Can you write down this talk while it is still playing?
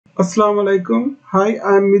Assalamu alaikum. Hi,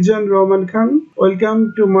 I'm Mijan Rahman Khan. Welcome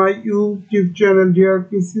to my YouTube channel Dear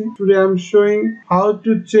PC. Today I'm showing how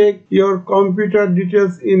to check your computer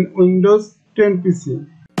details in Windows 10 PC.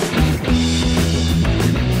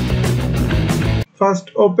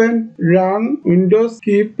 First open Run Windows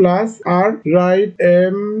key plus R, write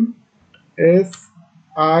MSINFO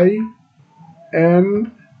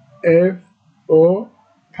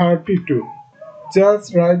 32.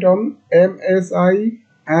 Just write on MSINFO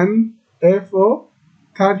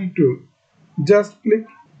 32. Just click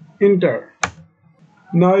enter.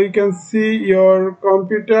 Now you can see your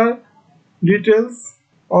computer details.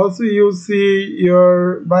 Also you see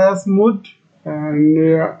your BIOS mode and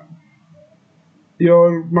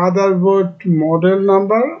your motherboard model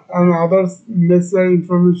number and other necessary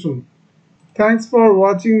information. Thanks for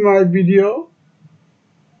watching my video.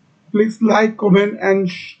 Please like, comment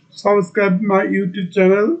and subscribe my YouTube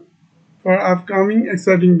channel for upcoming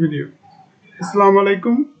exciting video. Assalamu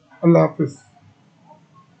alaikum. Allah Hafiz.